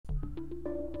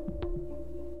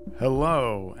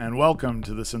Hello, and welcome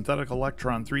to the Synthetic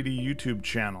Electron 3D YouTube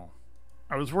channel.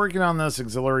 I was working on this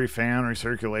auxiliary fan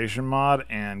recirculation mod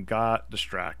and got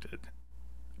distracted.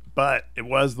 But it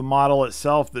was the model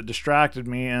itself that distracted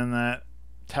me, and that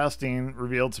testing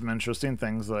revealed some interesting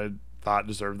things that I thought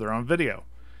deserved their own video.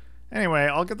 Anyway,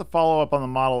 I'll get the follow-up on the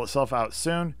model itself out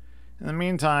soon. In the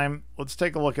meantime, let's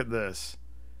take a look at this.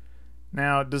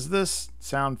 Now, does this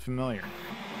sound familiar?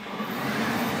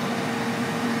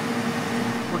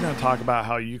 We're going to talk about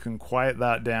how you can quiet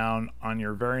that down on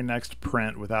your very next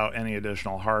print without any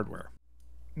additional hardware.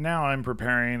 Now I'm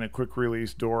preparing a quick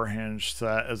release door hinge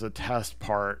set as a test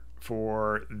part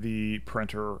for the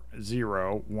printer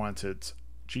 0 once its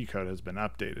G-code has been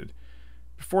updated.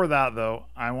 Before that though,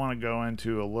 I want to go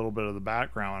into a little bit of the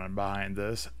background behind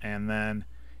this, and then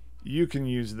you can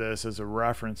use this as a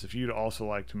reference if you'd also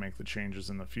like to make the changes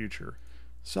in the future.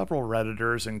 Several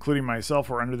Redditors, including myself,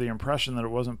 were under the impression that it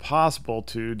wasn't possible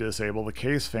to disable the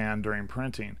case fan during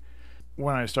printing.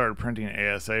 When I started printing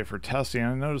ASA for testing,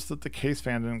 I noticed that the case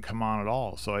fan didn't come on at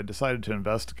all, so I decided to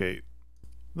investigate.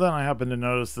 Then I happened to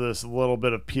notice this little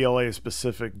bit of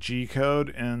PLA-specific G-code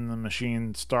in the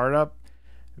machine startup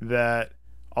that,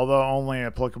 although only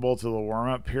applicable to the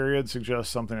warm-up period,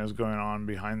 suggests something is going on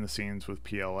behind the scenes with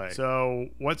PLA. So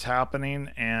what's happening,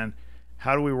 and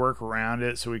how do we work around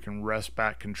it so we can wrest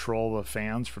back control of the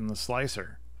fans from the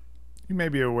slicer? You may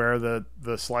be aware that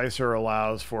the slicer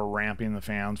allows for ramping the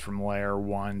fans from layer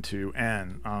 1 to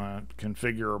N on a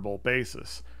configurable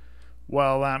basis.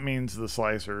 Well, that means the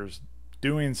slicer's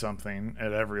doing something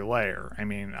at every layer. I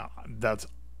mean, that's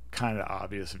kind of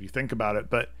obvious if you think about it,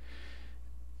 but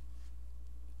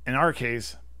in our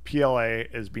case, PLA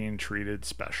is being treated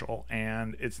special,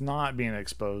 and it's not being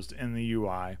exposed in the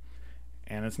UI,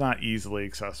 and it's not easily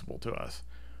accessible to us.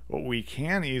 What we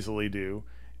can easily do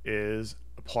is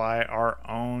apply our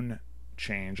own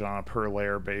change on a per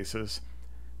layer basis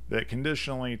that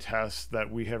conditionally tests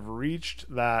that we have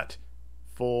reached that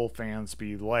full fan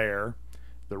speed layer.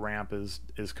 The ramp is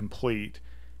complete,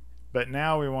 but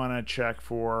now we want to check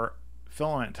for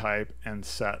filament type and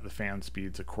set the fan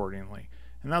speeds accordingly.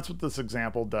 And that's what this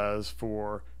example does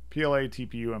for PLA,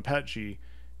 TPU, and PETG.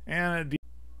 And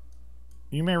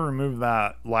you may remove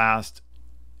that last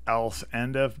else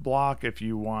end if block if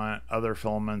you want other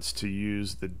filaments to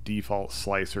use the default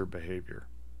slicer behavior.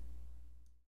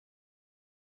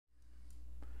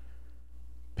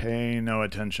 Pay no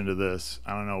attention to this.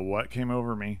 I don't know what came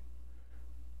over me.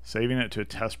 Saving it to a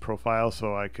test profile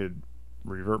so I could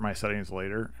revert my settings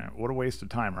later. What a waste of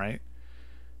time, right?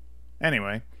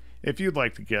 Anyway, if you'd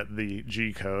like to get the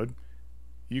G-code,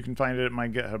 you can find it at my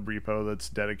GitHub repo that's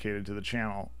dedicated to the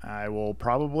channel. I will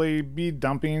probably be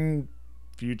dumping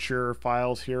future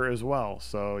files here as well,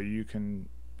 so you can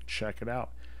check it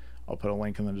out. I'll put a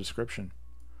link in the description.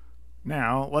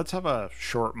 Now, let's have a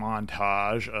short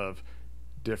montage of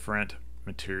different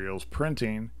materials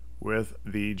printing with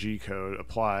the G-code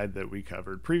applied that we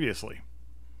covered previously.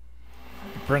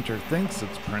 The printer thinks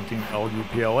it's printing Elegoo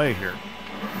PLA here.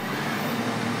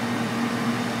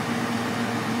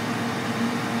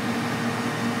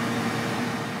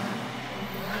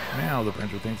 Now the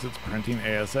printer thinks it's printing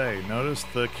ASA. Notice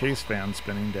the case fan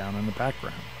spinning down in the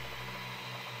background.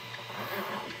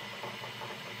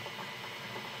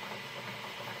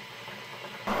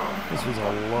 This was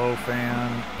a low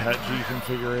fan PETG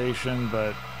configuration,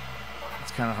 but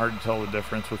it's kind of hard to tell the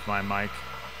difference with my mic.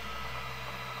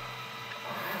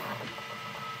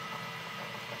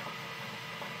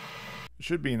 It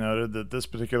should be noted that this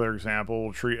particular example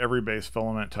will treat every base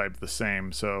filament type the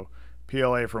same, so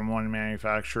PLA from one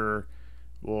manufacturer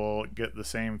will get the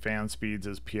same fan speeds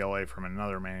as PLA from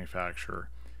another manufacturer.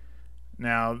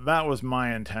 Now, that was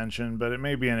my intention, but it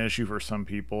may be an issue for some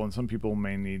people, and some people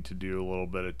may need to do a little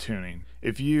bit of tuning.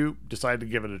 If you decide to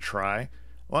give it a try,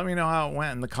 let me know how it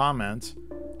went in the comments.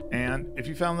 And if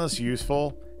you found this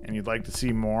useful and you'd like to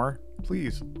see more,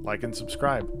 please like and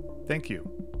subscribe. Thank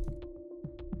you.